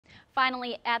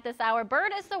Finally, at this hour,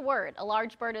 bird is the word. A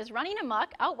large bird is running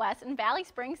amok out west in Valley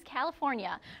Springs,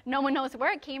 California. No one knows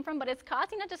where it came from, but it's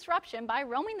causing a disruption by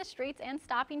roaming the streets and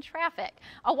stopping traffic.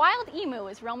 A wild emu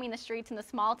is roaming the streets in the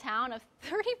small town of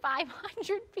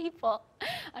 3,500 people.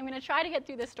 I'm going to try to get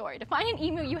through this story. To find an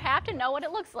emu, you have to know what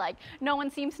it looks like. No one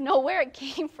seems to know where it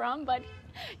came from, but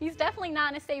he's definitely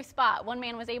not in a safe spot. One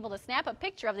man was able to snap a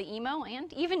picture of the emu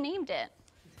and even named it.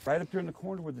 Right up there in the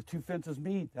corner where the two fences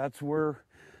meet, that's where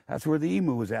the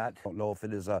emu was at. I don't know if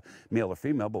it is a male or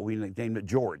female, but we named it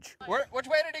George. Which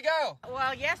way did he go?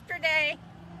 Well, yesterday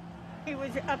he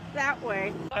was up that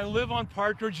way. I live on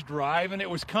Partridge Drive, and it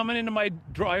was coming into my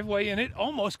driveway, and it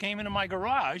almost came into my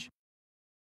garage.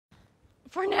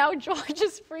 For now, George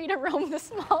is free to roam the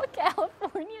small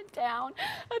California town.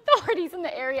 Authorities in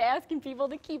the area asking people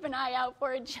to keep an eye out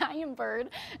for a giant bird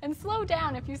and slow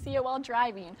down if you see it while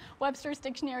driving. Webster's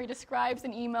dictionary describes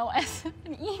an emu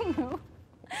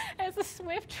as a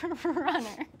swift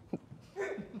runner.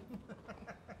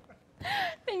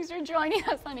 Thanks for joining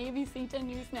us on ABC 10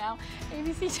 News Now.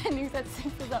 ABC 10 News at 6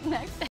 is up next.